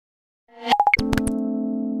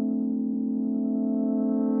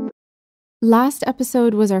Last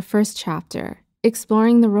episode was our first chapter,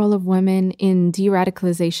 exploring the role of women in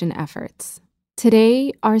de-radicalization efforts.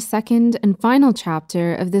 Today, our second and final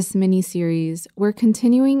chapter of this mini-series, we're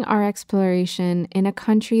continuing our exploration in a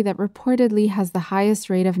country that reportedly has the highest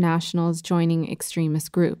rate of nationals joining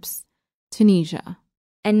extremist groups, Tunisia.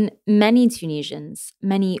 And many Tunisians,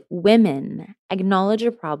 many women, acknowledge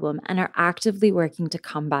a problem and are actively working to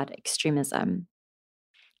combat extremism.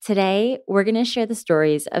 Today, we're going to share the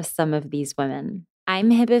stories of some of these women. I'm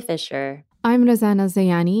Hiba Fisher. I'm Razana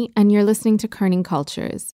Zayani, and you're listening to Kerning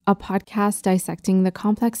Cultures, a podcast dissecting the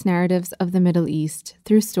complex narratives of the Middle East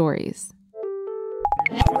through stories.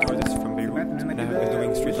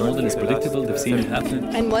 London is predictable, they've seen it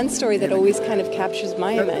happen. And one story that always kind of captures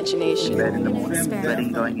my imagination. Bed in the morning,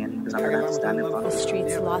 betting going in because I'm going to have to stand up. The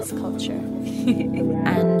streets lost culture.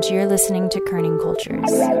 And you're listening to Kerning Cultures.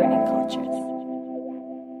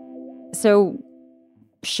 So,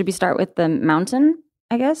 should we start with the mountain,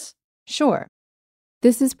 I guess? Sure.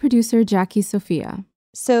 This is producer Jackie Sophia.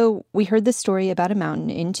 So we heard the story about a mountain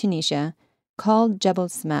in Tunisia called Jebel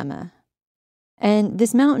Samama. And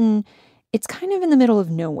this mountain, it's kind of in the middle of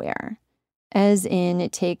nowhere, as in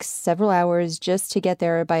it takes several hours just to get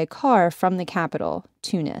there by car from the capital,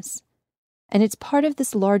 Tunis. And it's part of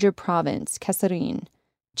this larger province, Kasserine,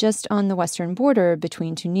 just on the western border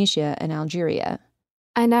between Tunisia and Algeria.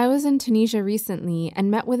 And I was in Tunisia recently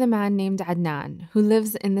and met with a man named Adnan, who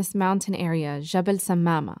lives in this mountain area, Jebel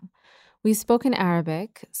Samama. We spoke in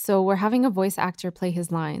Arabic, so we're having a voice actor play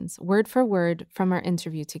his lines, word for word, from our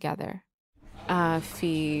interview together.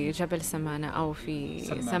 في جبل سمانة أو في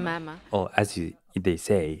سمامة. Well, as they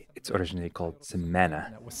say, it's originally called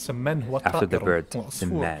Simmana, after the bird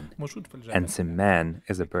Simman. And Simman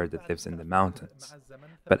is a bird that lives in the mountains.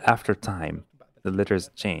 But after time, the letters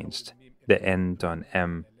changed. The N to an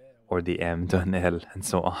M, or the M to an L, and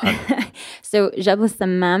so on. So, Jebel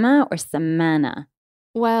Samama or Samana?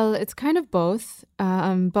 Well, it's kind of both,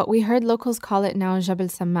 but we heard locals call it now Jebel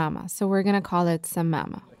Samama, so we're going to call it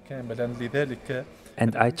Samama.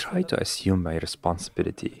 And I try to assume my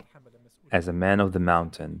responsibility as a man of the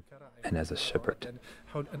mountain and as a shepherd.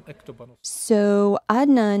 So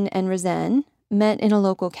Adnan and Razan met in a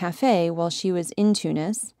local cafe while she was in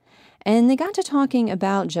Tunis, and they got to talking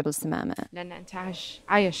about Jebel Samama.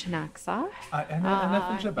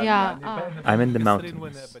 I'm in the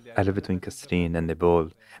mountains. I live between Kasserine and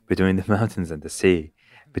Nebol, between the mountains and the sea,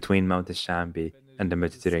 between Mount Shambi and the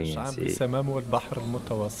Mediterranean Sea.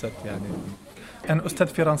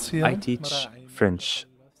 I teach French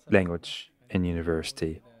language in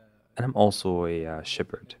university, and I'm also a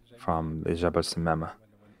shepherd from Jebel Samama.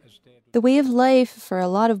 The way of life for a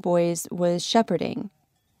lot of boys was shepherding.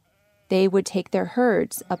 They would take their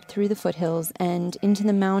herds up through the foothills and into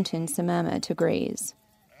the mountain Samama to graze.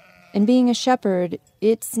 And being a shepherd,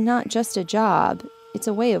 it's not just a job, it's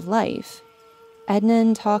a way of life.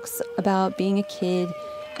 Adnan talks about being a kid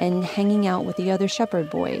and hanging out with the other shepherd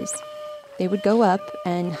boys. They would go up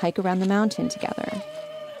and hike around the mountain together.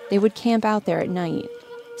 They would camp out there at night,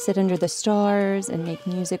 sit under the stars and make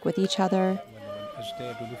music with each other.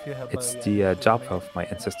 It's the job of my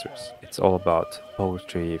ancestors. It's all about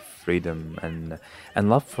poetry, freedom, and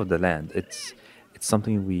love for the land. It's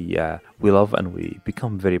something we love, and we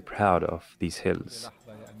become very proud of these hills.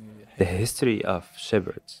 The history of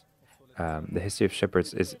shepherds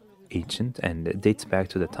is ancient, and it dates back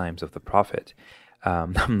to the times of the Prophet.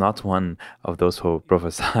 I'm not one of those who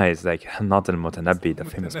prophesies, like I'm not al-Mutanabbi, the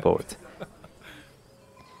famous poet.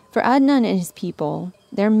 For Adnan and his people,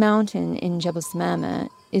 their mountain in Jebel Samama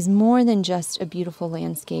is more than just a beautiful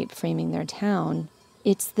landscape framing their town.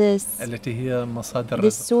 It's this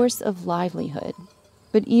source of livelihood.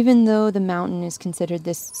 But even though the mountain is considered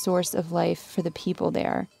this source of life for the people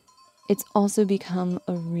there, it's also become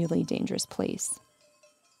a really dangerous place.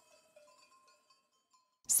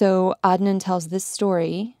 So Adnan tells this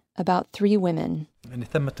story about 3 women.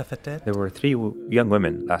 There were 3 young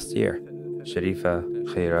women last year, Sharifa,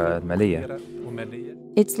 Khaira, and Maliya.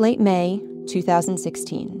 It's late May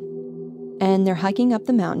 2016, and they're hiking up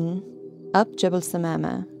the mountain, up Jebel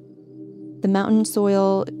Samama. The mountain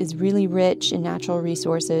soil is really rich in natural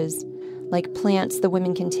resources, like plants the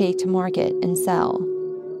women can take to market and sell.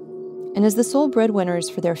 And as the sole breadwinners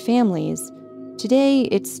for their families, today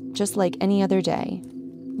it's just like any other day.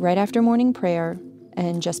 Right after morning prayer,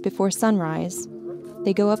 and just before sunrise,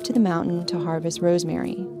 they go up to the mountain to harvest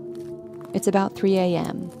rosemary. It's about 3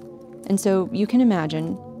 a.m., and so you can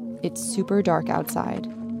imagine it's super dark outside.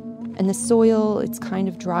 And the soil, it's kind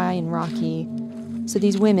of dry and rocky, So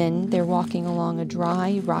these women, they're walking along a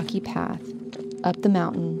dry, rocky path up the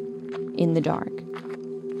mountain in the dark.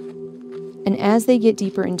 And as they get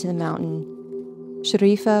deeper into the mountain,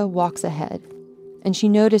 Sharifa walks ahead, and she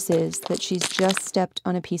notices that she's just stepped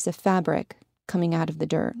on a piece of fabric coming out of the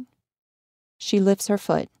dirt. She lifts her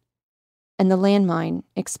foot, and the landmine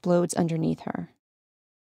explodes underneath her.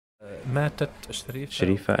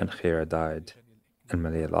 Sharifa and Khaira died, and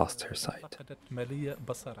Malia lost her sight.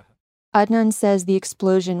 Adnan says the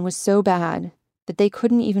explosion was so bad that they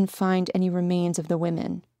couldn't even find any remains of the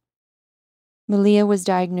women. Malia was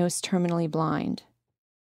diagnosed terminally blind,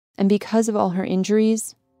 and because of all her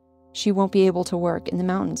injuries, she won't be able to work in the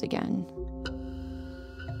mountains again.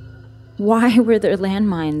 Why were there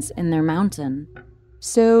landmines in their mountain?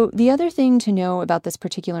 So the other thing to know about this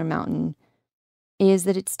particular mountain is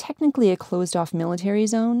that it's technically a closed-off military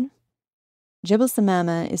zone. Jebel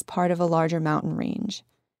Samama is part of a larger mountain range,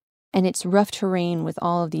 and its rough terrain with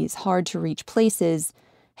all of these hard-to-reach places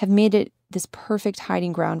have made it this perfect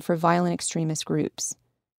hiding ground for violent extremist groups.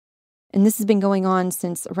 And this has been going on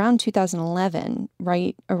since around 2011,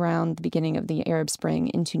 right around the beginning of the Arab Spring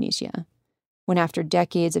in Tunisia, when after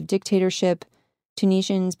decades of dictatorship,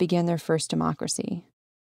 Tunisians began their first democracy.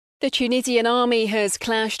 The Tunisian army has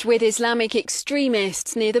clashed with Islamic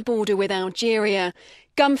extremists near the border with Algeria.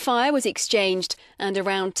 Gunfire was exchanged and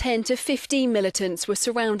around 10 to 15 militants were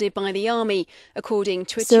surrounded by the army, according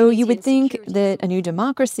to a So Tunisian you would think security that a new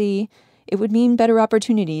democracy, it would mean better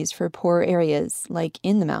opportunities for poor areas like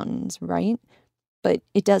in the mountains, right? But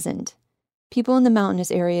it doesn't. People in the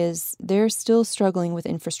mountainous areas, they're still struggling with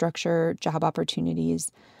infrastructure, job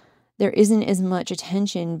opportunities. There isn't as much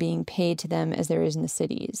attention being paid to them as there is in the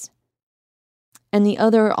cities. And the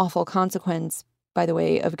other awful consequence, by the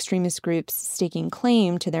way, of extremist groups staking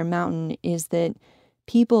claim to their mountain is that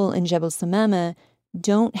people in Jebel Samama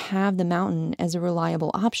don't have the mountain as a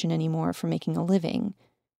reliable option anymore for making a living.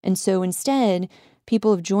 And so instead,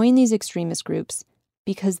 people have joined these extremist groups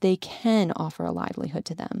because they can offer a livelihood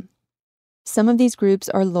to them. Some of these groups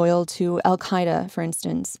are loyal to Al-Qaeda, for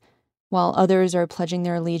instance, while others are pledging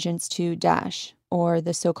their allegiance to Daesh, or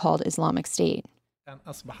the so-called Islamic State. The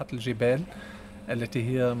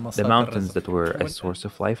mountains that were a source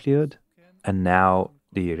of livelihood, and now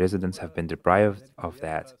the residents have been deprived of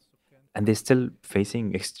that, and they're still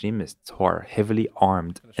facing extremists who are heavily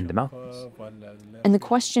armed in the mountains. And the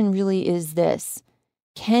question really is this: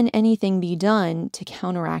 can anything be done to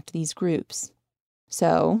counteract these groups?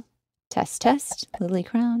 So, test, Lily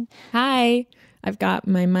Crown. Hi, I've got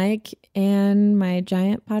my mic and my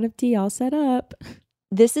giant pot of tea all set up.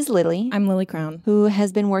 This is Lily. I'm Lily Crown, who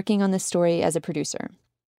has been working on this story as a producer.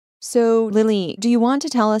 So, Lily, do you want to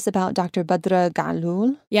tell us about Dr. Badra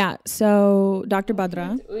Galoul? Yeah, so Dr.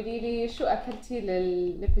 Badra.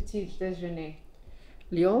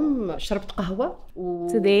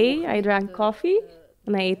 Today I drank coffee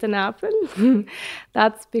and I ate an apple.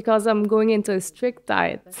 That's because I'm going into a strict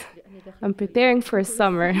diet. I'm preparing for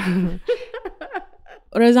summer.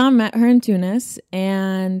 Razan met her in Tunis,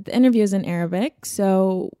 and the interview is in Arabic.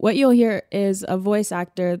 So what you'll hear is a voice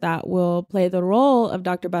actor that will play the role of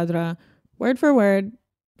Dr. Badra, word for word,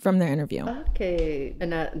 from their interview. Okay,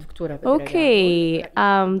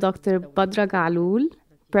 I'm Dr. Badra Galoul,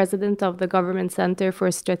 president of the Government Center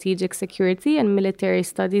for Strategic Security and Military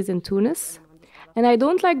Studies in Tunis. And I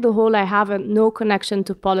don't like the whole I have no connection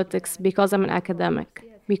to politics because I'm an academic,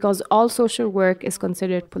 because all social work is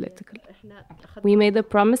considered political. We made a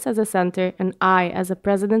promise as a center, and I, as a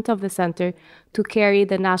president of the center, to carry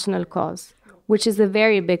the national cause, which is a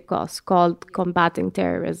very big cause called combating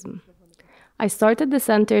terrorism. I started the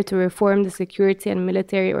center to reform the security and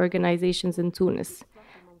military organizations in Tunis.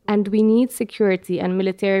 And we need security and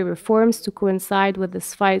military reforms to coincide with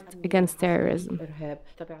this fight against terrorism.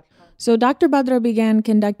 So Dr. Badra began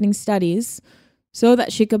conducting studies so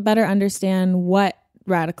that she could better understand what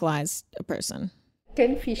radicalized a person.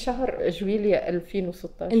 In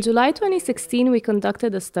July 2016, we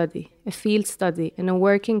conducted a study, a field study, in a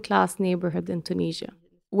working-class neighborhood in Tunisia,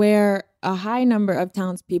 where a high number of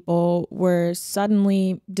townspeople were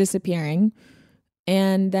suddenly disappearing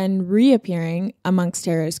and then reappearing amongst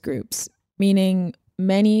terrorist groups, meaning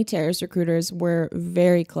many terrorist recruiters were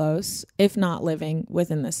very close, if not living,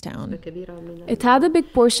 within this town. It had a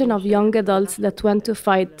big portion of young adults that went to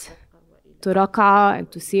fight to Raqqa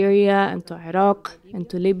and to Syria and to Iraq and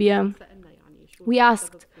to Libya. We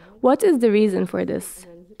asked, what is the reason for this?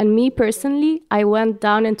 And me personally, I went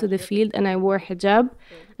down into the field and I wore hijab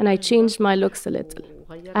and I changed my looks a little.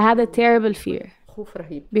 I had a terrible fear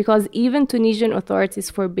because even Tunisian authorities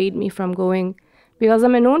forbade me from going because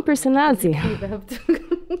I'm a known personality.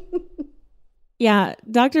 Yeah,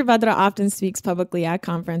 Dr. Badra often speaks publicly at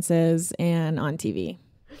conferences and on TV.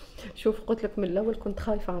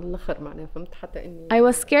 I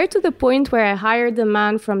was scared to the point where I hired a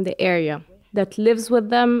man from the area that lives with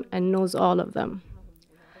them and knows all of them.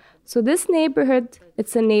 So this neighborhood,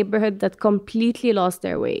 it's a neighborhood that completely lost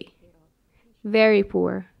their way. Very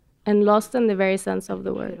poor and lost in the very sense of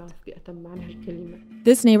the word.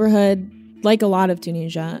 This neighborhood, like a lot of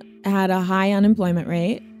Tunisia, had a high unemployment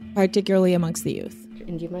rate, particularly amongst the youth.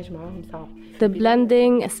 The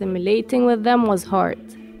blending, assimilating with them was hard.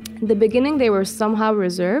 In the beginning, they were somehow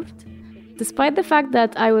reserved, despite the fact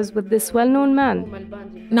that I was with this well-known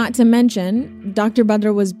man. Not to mention, Dr.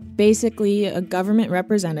 Badra was basically a government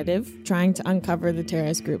representative trying to uncover the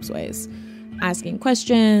terrorist group's ways, asking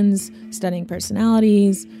questions, studying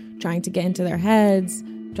personalities, trying to get into their heads,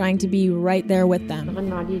 trying to be right there with them.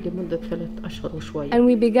 And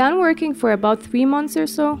we began working for about 3 months or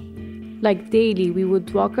so. Like daily, we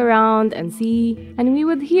would walk around and see, and we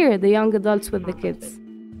would hear the young adults with the kids.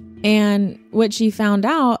 And what she found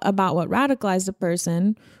out about what radicalized a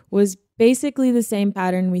person was basically the same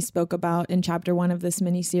pattern we spoke about in chapter 1 of this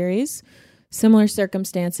mini-series, similar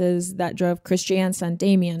circumstances that drove Christiane's son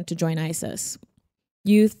Damien to join ISIS.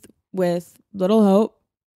 Youth with little hope,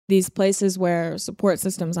 these places where support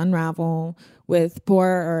systems unravel, with poor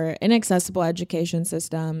or inaccessible education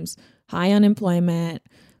systems, high unemployment,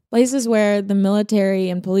 places where the military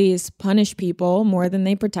and police punish people more than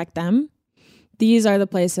they protect them. These are the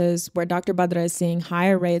places where Dr. Badra is seeing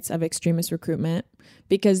higher rates of extremist recruitment,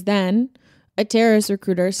 because then a terrorist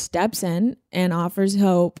recruiter steps in and offers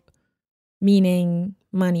hope, meaning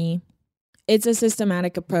money. It's a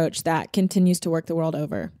systematic approach that continues to work the world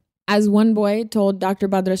over. As one boy told Dr.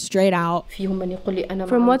 Badra straight out,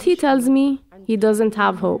 "From what he tells me, he doesn't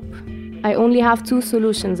have hope. I only have 2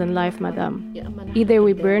 solutions in life, madam. Either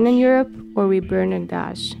we burn in Europe or we burn in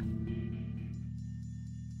Daesh."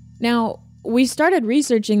 Now, we started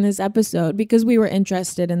researching this episode because we were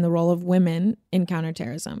interested in the role of women in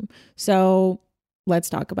counterterrorism. So let's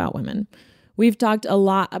talk about women. We've talked a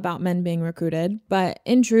lot about men being recruited, but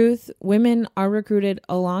in truth, women are recruited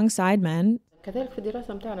alongside men.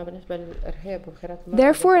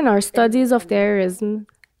 Therefore, in our studies of terrorism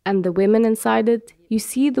and the women inside it, you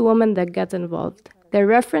see the women that get involved. Their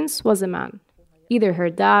reference was a man, either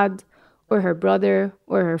her dad or her brother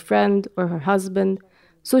or her friend or her husband.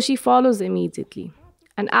 So she follows immediately.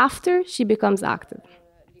 And after, she becomes active.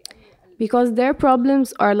 Because their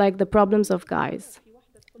problems are like the problems of guys.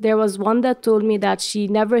 There was one that told me that she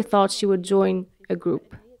never thought she would join a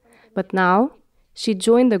group. But now, she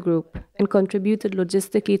joined the group and contributed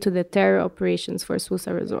logistically to the terror operations for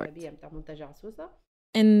Susa Resort.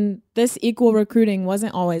 And this equal recruiting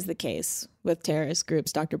wasn't always the case with terrorist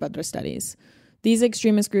groups Dr. Badra studies. These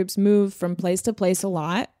extremist groups move from place to place a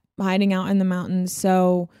lot, hiding out in the mountains,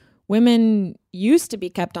 so women used to be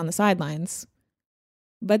kept on the sidelines.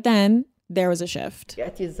 But then there was a shift.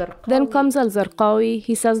 Then comes Al-Zarqawi.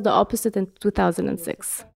 He says the opposite in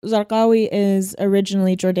 2006. Zarqawi is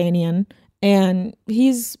originally Jordanian, and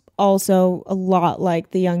he's also a lot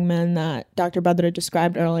like the young men that Dr. Badra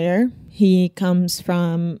described earlier. He comes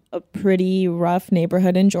from a pretty rough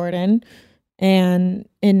neighborhood in Jordan, and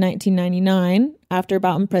in 1999, after a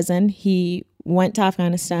bout in prison, he went to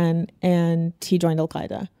Afghanistan and he joined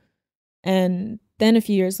Al-Qaeda. And then a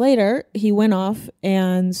few years later, he went off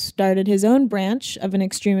and started his own branch of an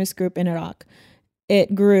extremist group in Iraq.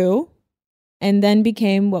 It grew and then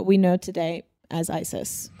became what we know today as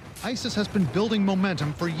ISIS. ISIS has been building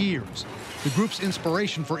momentum for years. The group's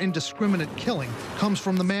inspiration for indiscriminate killing comes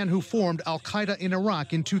from the man who formed Al-Qaeda in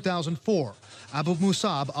Iraq in 2004, Abu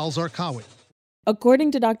Musab al-Zarqawi.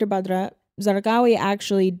 According to Dr. Badra, Zarqawi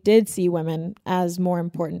actually did see women as more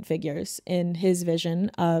important figures in his vision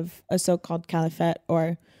of a so-called caliphate,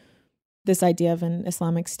 or this idea of an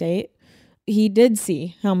Islamic state. He did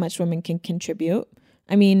see how much women can contribute.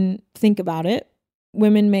 I mean, think about it.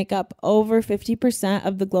 Women make up over 50%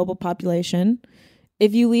 of the global population.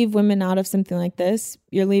 If you leave women out of something like this,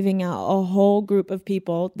 you're leaving out a whole group of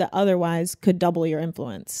people that otherwise could double your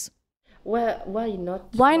influence. Why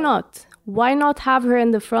not? Why not have her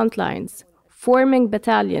in the front lines, forming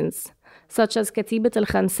battalions, such as Katibat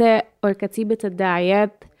al-Khansa or Katibat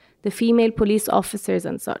al-Da'iyat, the female police officers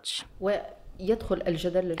and such.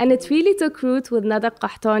 And it really took root with Nada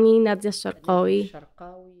Qahtani, Nadia Sharqawi.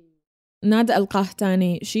 Nada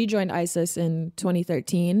al-Qahtani, she joined ISIS in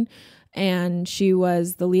 2013, and she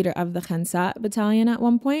was the leader of the Khansa battalion at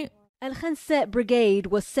one point. Al Khansa Brigade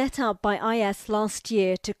was set up by IS last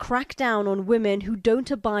year to crack down on women who don't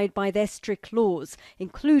abide by their strict laws,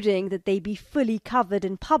 including that they be fully covered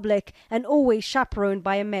in public and always chaperoned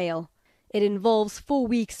by a male. It involves 4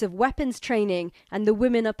 weeks of weapons training, and the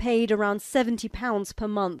women are paid around £70 per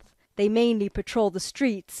month. They mainly patrol the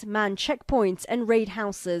streets, man checkpoints, and raid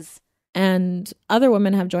houses. And other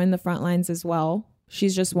women have joined the front lines as well.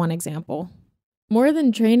 She's just one example. More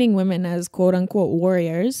than training women as quote-unquote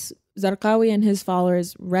warriors, Zarqawi and his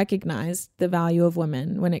followers recognized the value of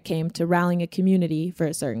women when it came to rallying a community for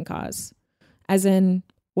a certain cause. As in,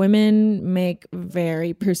 women make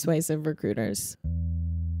very persuasive recruiters.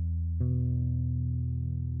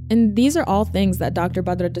 And these are all things that Dr.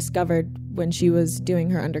 Badra discovered when she was doing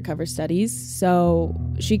her undercover studies. So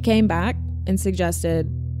she came back and suggested,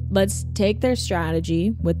 let's take their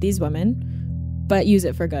strategy with these women, but use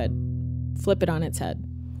it for good. Flip it on its head.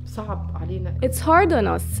 It's hard on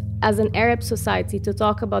us as an Arab society to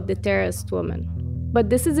talk about the terrorist woman. But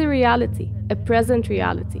this is a reality, a present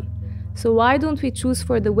reality. So why don't we choose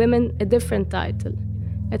for the women a different title?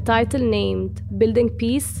 A title named Building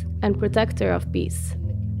Peace and Protector of Peace.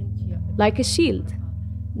 Like a shield.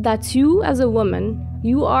 That you as a woman,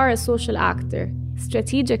 you are a social actor,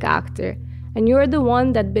 strategic actor, and you're the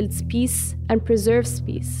one that builds peace and preserves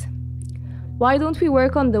peace. Why don't we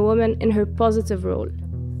work on the woman in her positive role?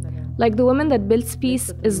 Like the woman that builds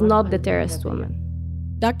peace is not the terrorist woman.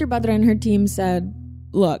 Dr. Badra and her team said,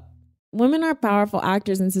 look, women are powerful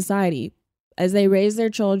actors in society. As they raise their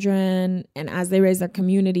children and as they raise their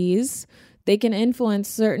communities, they can influence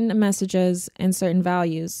certain messages and certain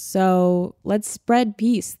values. So let's spread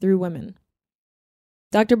peace through women.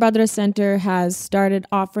 Dr. Badra's center has started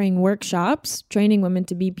offering workshops, training women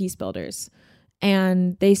to be peace builders.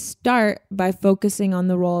 And they start by focusing on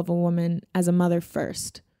the role of a woman as a mother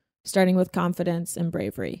first, starting with confidence and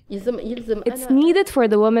bravery. It's needed for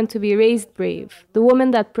the woman to be raised brave, the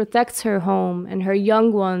woman that protects her home and her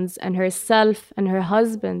young ones and herself and her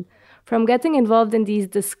husband from getting involved in these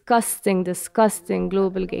disgusting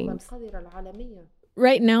global games.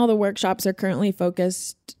 Right now, the workshops are currently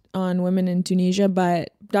focused on women in Tunisia, but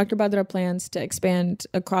Dr. Badra plans to expand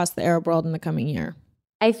across the Arab world in the coming year.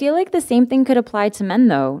 I feel like the same thing could apply to men,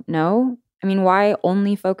 though, no? I mean, why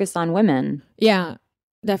only focus on women? Yeah,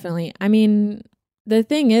 definitely. I mean, the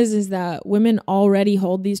thing is that women already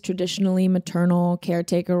hold these traditionally maternal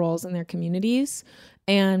caretaker roles in their communities.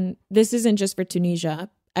 And this isn't just for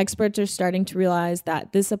Tunisia. Experts are starting to realize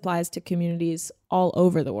that this applies to communities all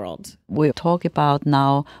over the world. We talk about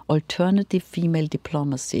now alternative female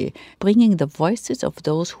diplomacy, bringing the voices of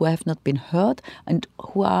those who have not been heard and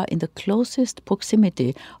who are in the closest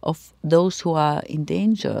proximity of those who are in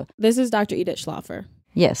danger. This is Dr. Edith Schlaffer.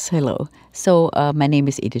 Yes, hello. So my name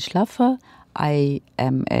is Edith Schlaffer. I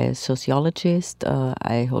am a sociologist.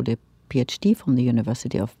 I hold a PhD from the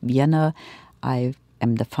University of Vienna. I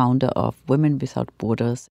am the founder of Women Without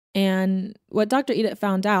Borders. And what Dr. Edith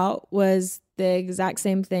found out was the exact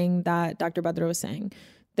same thing that Dr. Badra was saying,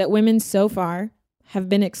 that women so far have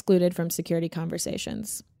been excluded from security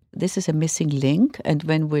conversations. This is a missing link, and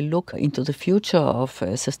when we look into the future of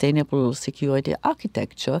sustainable security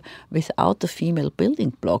architecture, without the female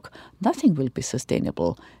building block, nothing will be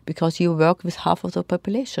sustainable, because you work with half of the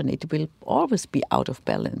population. It will always be out of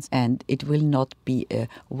balance, and it will not be a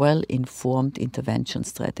well-informed intervention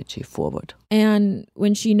strategy forward. And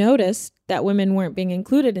when she noticed that women weren't being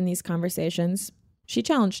included in these conversations, she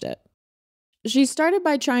challenged it. She started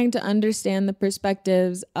by trying to understand the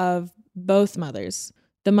perspectives of both mothers,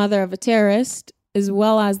 the mother of a terrorist, as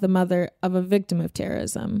well as the mother of a victim of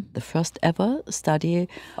terrorism. The first ever study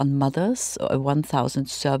on mothers, a 1,000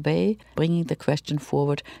 survey, bringing the question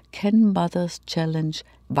forward, can mothers challenge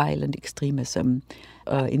violent extremism?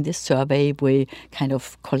 In this survey, we kind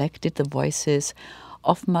of collected the voices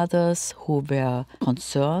of mothers who were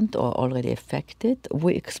concerned or already affected.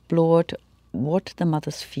 We explored what the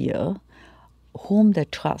mothers fear, whom they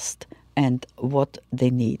trust, and what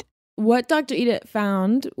they need. What Dr. Edith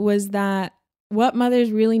found was that what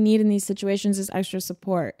mothers really need in these situations is extra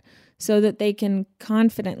support so that they can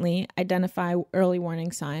confidently identify early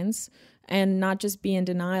warning signs and not just be in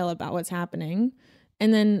denial about what's happening.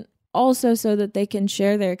 And then also so that they can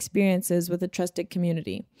share their experiences with a trusted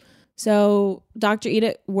community. So Dr.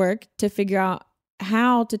 Edith worked to figure out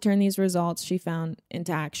how to turn these results she found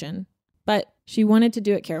into action. But she wanted to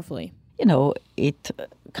do it carefully. You know,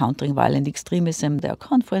 countering violent extremism, there are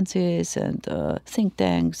conferences and think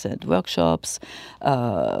tanks and workshops.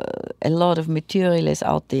 A lot of material is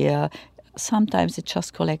out there. Sometimes it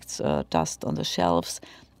just collects dust on the shelves.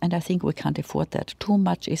 And I think we can't afford that. Too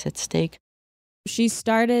much is at stake. She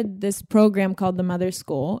started this program called the Mother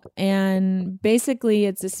School, and basically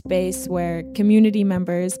it's a space where community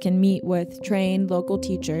members can meet with trained local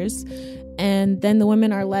teachers, and then the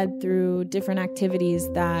women are led through different activities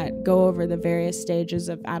that go over the various stages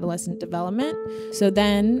of adolescent development. So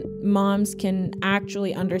then moms can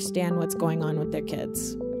actually understand what's going on with their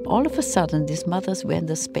kids. All of a sudden, these mothers were in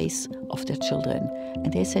the space of their children,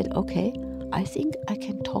 and they said, okay, I think I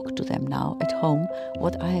can talk to them now at home,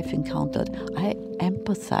 what I have encountered. I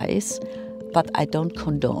empathize, but I don't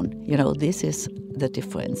condone. This is the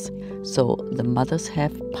difference. So the mothers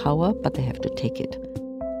have power, but they have to take it.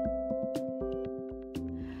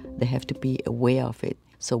 They have to be aware of it.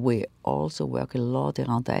 So we also work a lot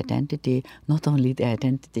around the identity, not only the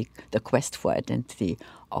identity, the quest for identity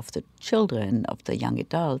of the children, of the young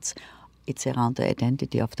adults, it's around the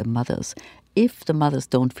identity of the mothers. If the mothers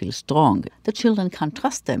don't feel strong, the children can't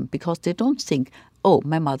trust them because they don't think, oh,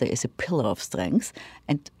 my mother is a pillar of strength.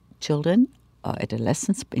 And children,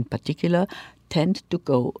 adolescents in particular, tend to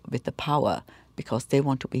go with the power because they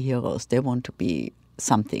want to be heroes. They want to be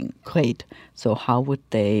something great. So how would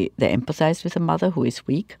they empathize with a mother who is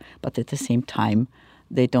weak, but at the same time,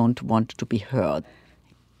 they don't want to be heard.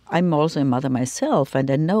 I'm also a mother myself,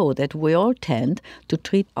 and I know that we all tend to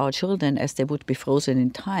treat our children as they would be frozen in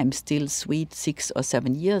time, still sweet 6 or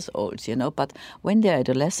 7 years old, But when they're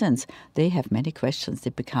adolescents, they have many questions. They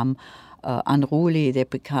become unruly, they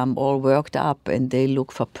become all worked up, and they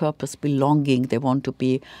look for purpose, belonging. They want to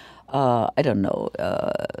be,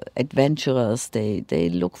 adventurous. They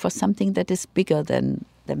look for something that is bigger than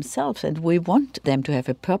themselves, and we want them to have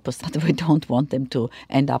a purpose, but we don't want them to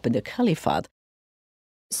end up in the caliphate.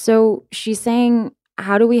 So she's saying,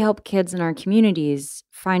 how do we help kids in our communities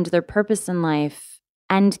find their purpose in life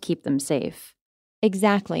and keep them safe?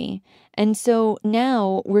 Exactly. And so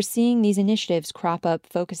now we're seeing these initiatives crop up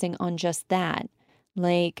focusing on just that,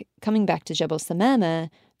 like coming back to Jebel Samama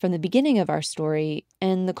from the beginning of our story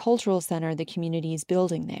and the cultural center the community is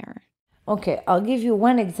building there. Okay, I'll give you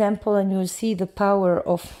one example and you'll see the power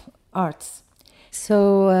of arts.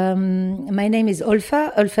 So my name is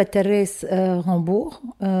Olfa Terres Rambourg.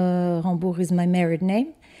 Rambourg is my married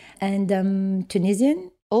name, and I'm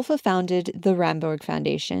Tunisian. Olfa founded the Rambourg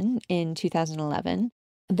Foundation in 2011.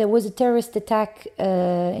 There was a terrorist attack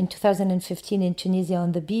in 2015 in Tunisia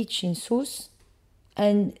on the beach in Sousse,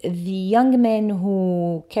 and the young man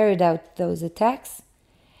who carried out those attacks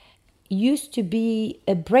used to be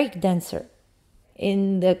a break dancer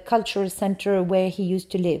in the cultural center where he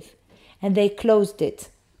used to live. And they closed it.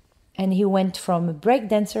 And he went from a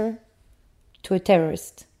breakdancer to a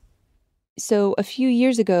terrorist. So a few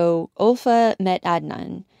years ago, Olfa met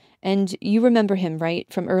Adnan. And you remember him, right,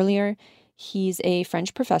 from earlier? He's a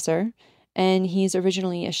French professor, and he's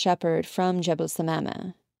originally a shepherd from Jebel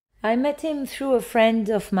Samama. I met him through a friend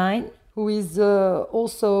of mine who is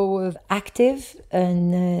also active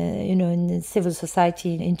in civil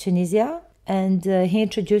society in Tunisia. And he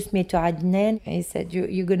introduced me to Adnan. He said,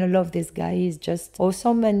 you're going to love this guy. He's just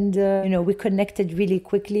awesome. And, we connected really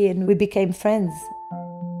quickly and we became friends.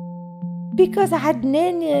 Because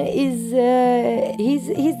Adnan he's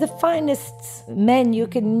the finest man you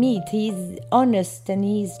can meet. He's honest and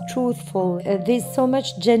he's truthful. There's so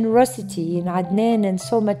much generosity in Adnan and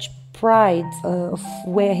so much pride of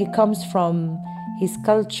where he comes from, his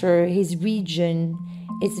culture, his region.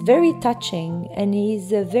 It's very touching, and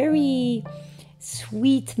he's a very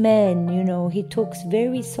sweet man, he talks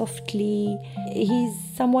very softly. He's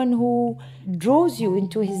someone who draws you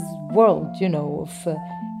into his world, of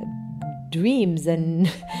dreams and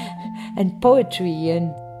poetry.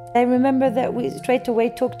 And I remember that we straight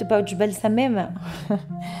away talked about Jebel Samama,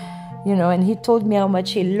 and he told me how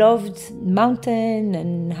much he loved mountain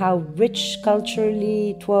and how rich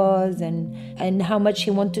culturally it was and how much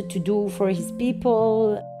he wanted to do for his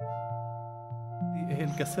people.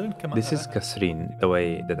 This is Kasserine, the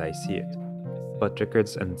way that I see it. But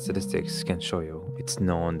records and statistics can show you. It's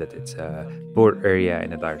known that it's a poor area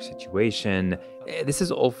in a dire situation. This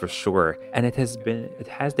is all for sure. And it has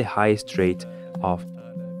the highest rate of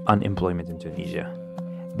unemployment in Tunisia.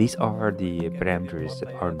 These are the parameters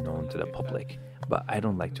that are known to the public, but I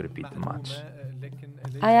don't like to repeat them much.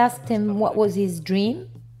 I asked him what was his dream,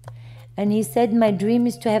 and he said, my dream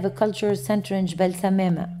is to have a cultural center in Jebel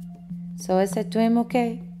Samama. So I said to him,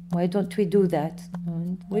 okay, why don't we do that?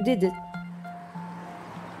 And we did it.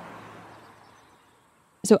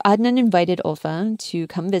 So Adnan invited Olfa to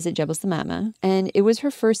come visit Jebel Samama, and it was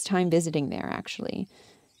her first time visiting there, actually.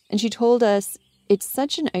 And she told us it's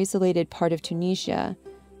such an isolated part of Tunisia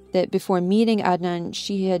that before meeting Adnan,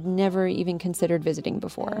 she had never even considered visiting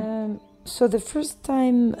before. So the first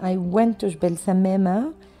time I went to Jebel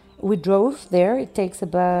Samama, we drove there. It takes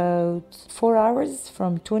about 4 hours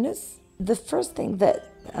from Tunis. The first thing that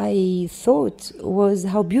I thought was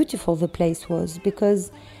how beautiful the place was,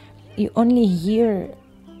 because you only hear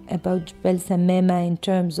about Jebel Samama in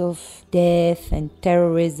terms of death and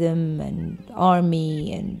terrorism and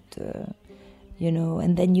army and,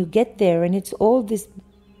 and then you get there and it's all this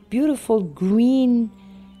beautiful green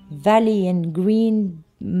valley and green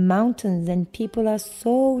mountains, and people are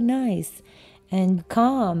so nice and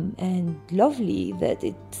calm and lovely that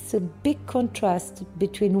it's a big contrast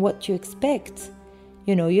between what you expect.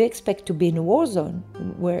 You expect to be in a war zone,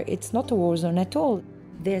 where it's not a war zone at all.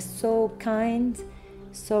 They're so kind,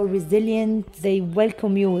 so resilient. They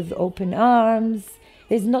welcome you with open arms.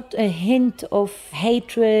 There's not a hint of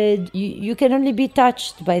hatred. You can only be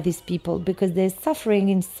touched by these people because they're suffering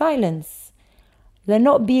in silence. They're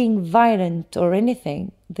not being violent or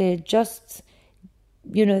anything. They're just,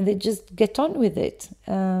 they just get on with it.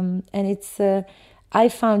 And it's, I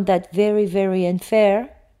found that very, very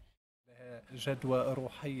unfair.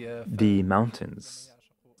 The mountains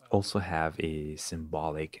also have a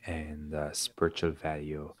symbolic and spiritual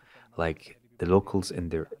value, like the locals in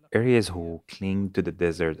their areas who cling to the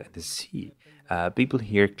desert and the sea. People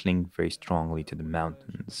here cling very strongly to the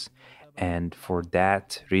mountains. And for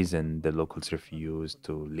that reason, the locals refuse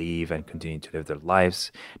to leave and continue to live their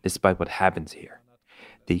lives despite what happens here.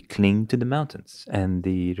 They cling to the mountains and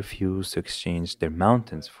they refuse to exchange their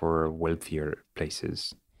mountains for wealthier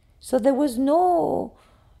places. So there was no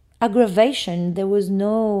aggravation, there was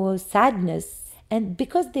no sadness. And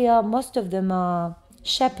because most of them are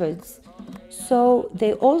shepherds, so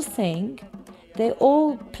they all sing, they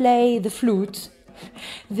all play the flute,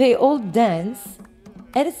 they all dance.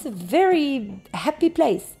 And it's a very happy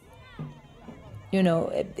place.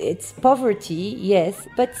 It's poverty, yes,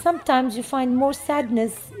 but sometimes you find more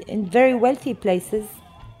sadness in very wealthy places.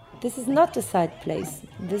 This is not a sad place.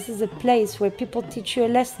 This is a place where people teach you a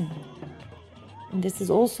lesson. And this is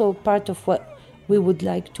also part of what we would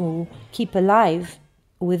like to keep alive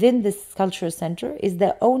within this cultural center, is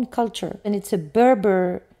their own culture. And it's a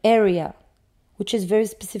Berber area, which is very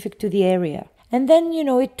specific to the area. And then,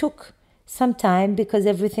 it took some time because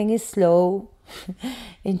everything is slow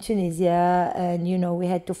in Tunisia, and we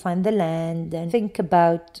had to find the land and think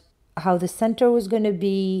about how the center was going to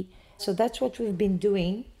be. So that's what we've been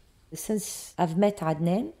doing since I've met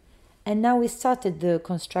Adnan, and now we started the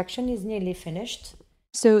construction. Is nearly finished.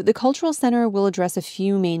 So the cultural center will address a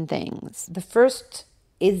few main things. The first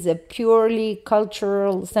is a purely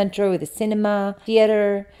cultural center with a cinema,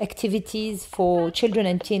 theater, activities for children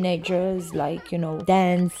and teenagers like,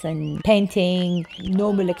 dance and painting,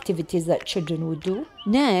 normal activities that children would do.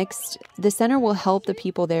 Next, the center will help the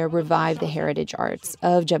people there revive the heritage arts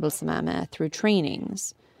of Jebel Samama through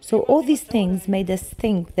trainings. So all these things made us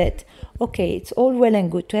think that, okay, it's all well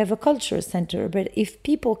and good to have a cultural center, but if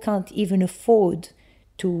people can't even afford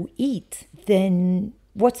to eat, then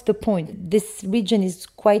what's the point? This region is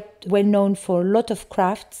quite well known for a lot of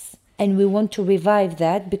crafts, and we want to revive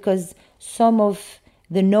that because some of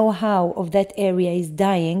the know-how of that area is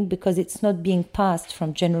dying because it's not being passed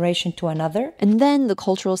from generation to another. And then the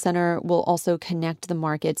cultural center will also connect the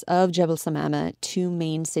markets of Jebel Samama to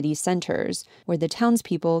main city centers where the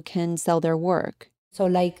townspeople can sell their work. So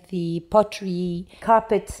like the pottery,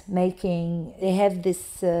 carpet making, they have this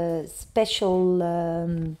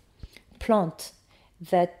special plant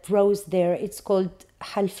that grows there. It's called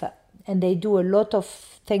halfa, and they do a lot of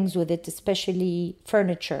things with it, especially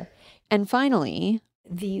furniture. And finally,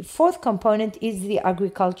 the fourth component is the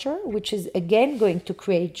agriculture, which is again going to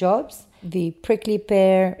create jobs. The prickly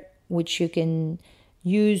pear, which you can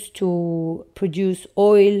use to produce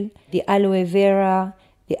oil, the aloe vera,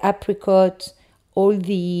 the apricot, all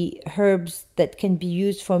the herbs that can be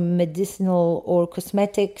used for medicinal or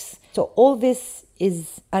cosmetics. So all this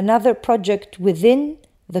is another project within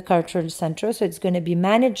the cultural center. So it's going to be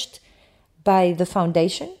managed by the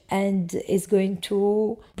foundation and is going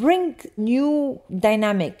to bring new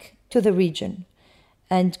dynamic to the region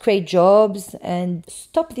and create jobs and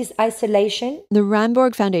stop this isolation. The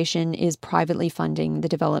Ramborg Foundation is privately funding the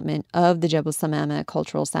development of the Jebel Samama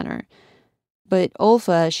Cultural Center. But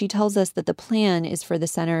Olfa, she tells us that the plan is for the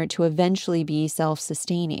center to eventually be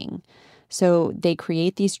self-sustaining. So they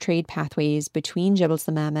create these trade pathways between Jebel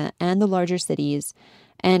Samama and the larger cities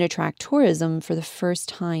and attract tourism for the first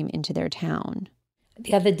time into their town.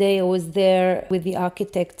 The other day I was there with the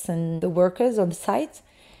architects and the workers on site,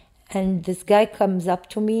 and this guy comes up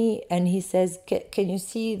to me and he says, can you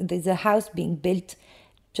see there's a house being built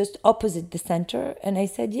just opposite the center. And I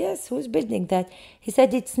said, yes, who's building that? He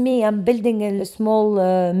said, it's me. I'm building a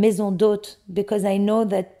small maison d'hôte because I know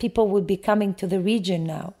that people will be coming to the region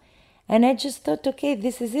now. And I just thought, okay,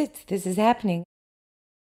 this is it. This is happening.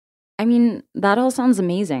 I mean, that all sounds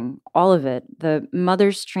amazing, all of it. The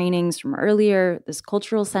mothers' trainings from earlier, this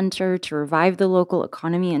cultural center to revive the local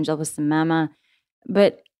economy in Jebel Samama.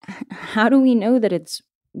 But how do we know that it's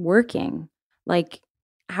working? Like,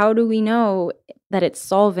 how do we know that it's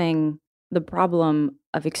solving the problem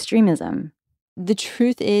of extremism? The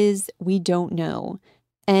truth is, we don't know.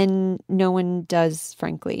 And no one does,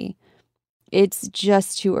 frankly. It's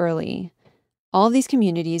just too early. All these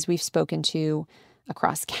communities we've spoken to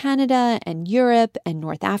across Canada and Europe and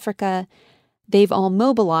North Africa, they've all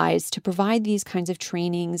mobilized to provide these kinds of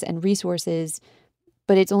trainings and resources,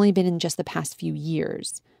 but it's only been in just the past few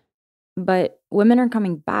years. But women are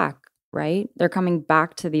coming back, right? They're coming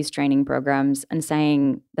back to these training programs and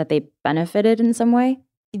saying that they benefited in some way?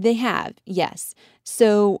 They have, yes.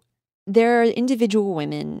 So there are individual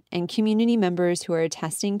women and community members who are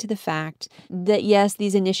attesting to the fact that, yes,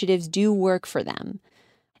 these initiatives do work for them.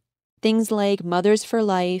 Things like Mothers for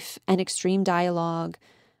Life and Extreme Dialogue,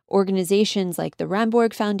 organizations like the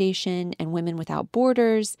Ramborg Foundation and Women Without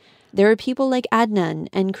Borders. There are people like Adnan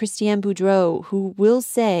and Christiane Boudreau who will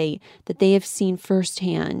say that they have seen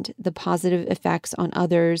firsthand the positive effects on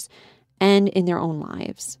others and in their own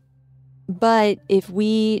lives. But if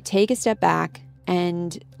we take a step back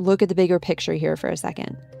and look at the bigger picture here for a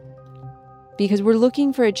second, because we're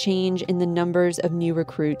looking for a change in the numbers of new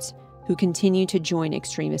recruits who continue to join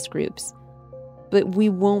extremist groups. But we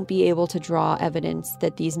won't be able to draw evidence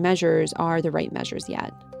that these measures are the right measures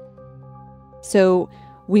yet. So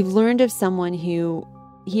we've learned of someone who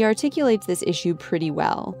he articulates this issue pretty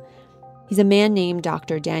well. He's a man named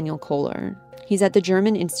Dr. Daniel Kohler. He's at the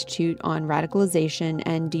German Institute on Radicalization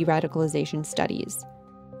and De-Radicalization Studies.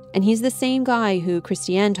 And he's the same guy who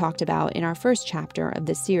Christiane talked about in our first chapter of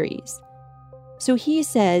this series. So he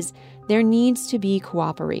says there needs to be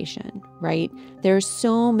cooperation, right? There are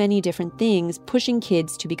so many different things pushing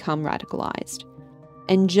kids to become radicalized.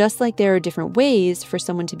 And just like there are different ways for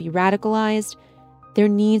someone to be radicalized, there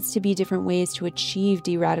needs to be different ways to achieve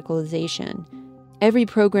de-radicalization. Every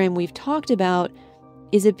program we've talked about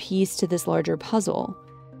is a piece to this larger puzzle,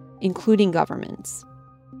 including governments.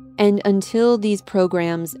 And until these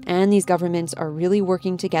programs and these governments are really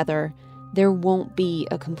working together, there won't be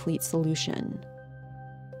a complete solution.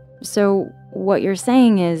 So what you're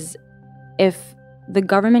saying is, if the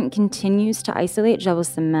government continues to isolate Jebel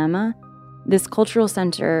Samama, this cultural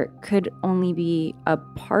center could only be a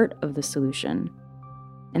part of the solution.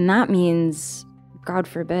 And that means, God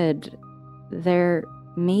forbid, there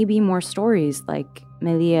may be more stories like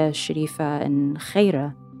Melia, Sharifa, and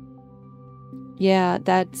Khaira. Yeah,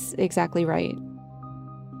 that's exactly right.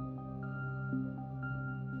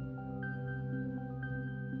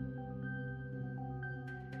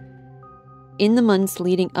 In the months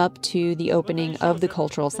leading up to the opening of the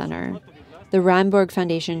Cultural Center, the Ramborg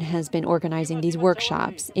Foundation has been organizing these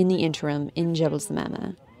workshops in the interim in Jebel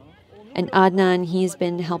Samama. And Adnan, he's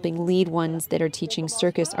been helping lead ones that are teaching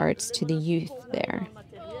circus arts to the youth there.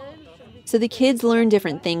 So the kids learn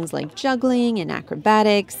different things like juggling and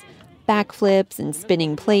acrobatics, backflips and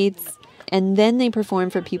spinning plates, and then they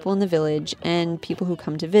perform for people in the village and people who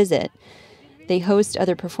come to visit. They host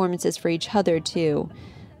other performances for each other too,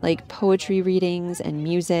 like poetry readings and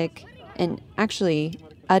music. And actually,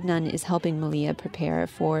 Adnan is helping Melia prepare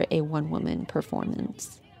for a one-woman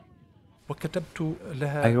performance.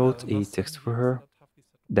 I wrote a text for her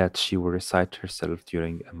that she will recite herself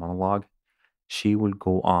during a monologue. She will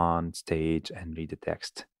go on stage and read the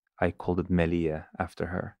text. I called it Melia after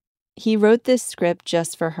her. He wrote this script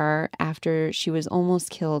just for her after she was almost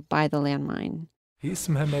killed by the landmine.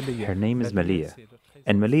 Her name is Melia,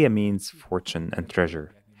 and Melia means fortune and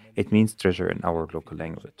treasure. It means treasure in our local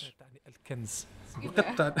language.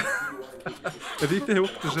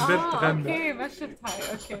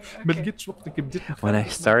 When I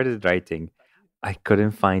started writing, I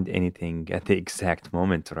couldn't find anything at the exact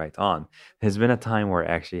moment to write on. There's been a time where I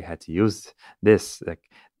actually had to use this, like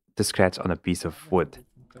to scratch on a piece of wood.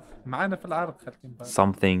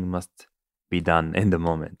 Something must be done in the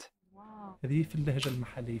moment.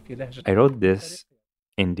 I wrote this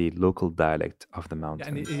in the local dialect of the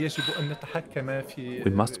mountains.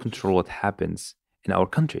 We must control what happens in our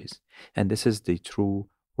countries, and this is the true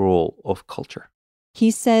role of culture.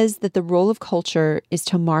 He says that the role of culture is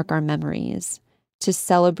to mark our memories, to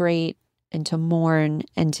celebrate and to mourn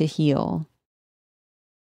and to heal.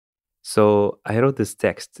 So I wrote this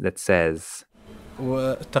text that says,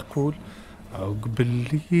 عقب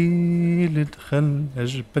الليل دخلنا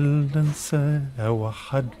جبل ننسى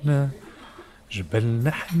وحدنا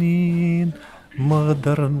جبلنا حنين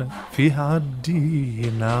مغدرنا فيه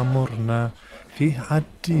عدينا عمرنا فيه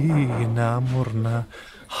عدينا عمرنا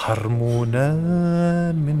حرمونا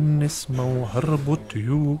من نسمة وهربوا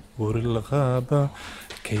طيور الغابة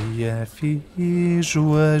كيا في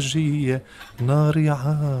جواجية ناري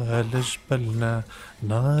على جبلنا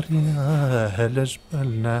ناري على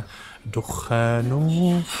جبلنا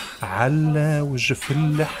دخانو على وجف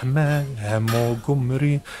الحمام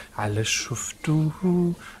وقمري على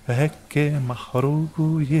شفتوه هكا محروق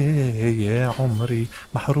يا عمري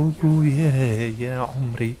محروق يا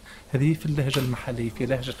عمري. هذه في اللهجة المحلية في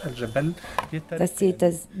لهجة الجبل. I see it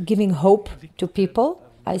as giving hope to people.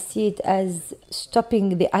 I see it as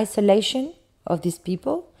stopping the isolation of these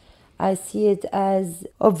people. I see it as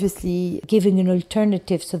obviously giving an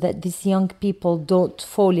alternative so that these young people don't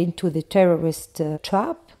fall into the terrorist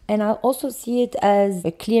trap. And I also see it as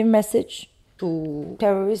a clear message to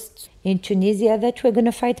terrorists in Tunisia that we're going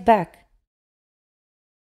to fight back.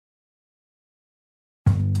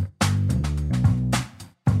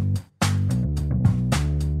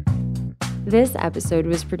 This episode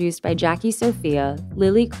was produced by Jackie Sophia,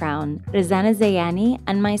 Lily Crown, Rizana Zayani,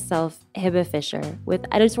 and myself, Hiba Fisher, with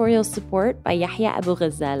editorial support by Yahya Abu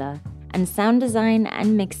Ghazala, and sound design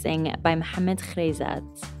and mixing by Mohammed Khreizat.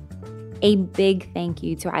 A big thank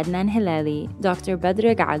you to Adnan Hilali, Dr. Badr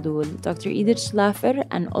Galoul, Dr. Edith Schlafer,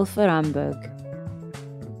 and Ulfa Ramberg.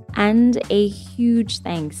 And a huge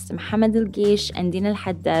thanks to Mohammed Al-Geish and Dina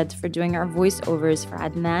Al-Haddad for doing our voiceovers for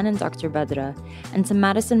Adnan and Dr. Badra, and to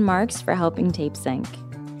Madison Marks for helping tape sync.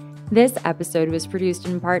 This episode was produced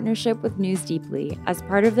in partnership with News Deeply as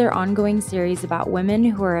part of their ongoing series about women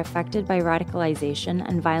who are affected by radicalization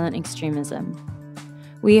and violent extremism.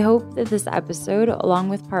 We hope that this episode, along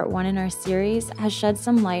with part 1 in our series, has shed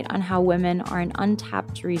some light on how women are an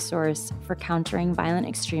untapped resource for countering violent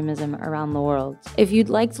extremism around the world. If you'd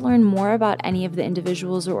like to learn more about any of the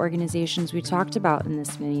individuals or organizations we talked about in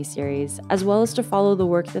this mini-series, as well as to follow the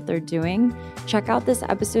work that they're doing, check out this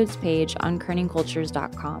episode's page on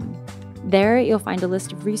kerningcultures.com. There, you'll find a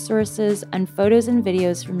list of resources and photos and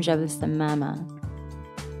videos from Jabal Sammama.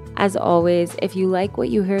 As always, if you like what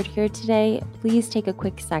you heard here today, please take a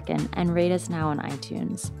quick second and rate us now on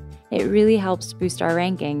iTunes. It really helps boost our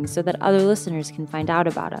rankings so that other listeners can find out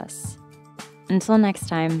about us. Until next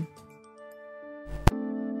time.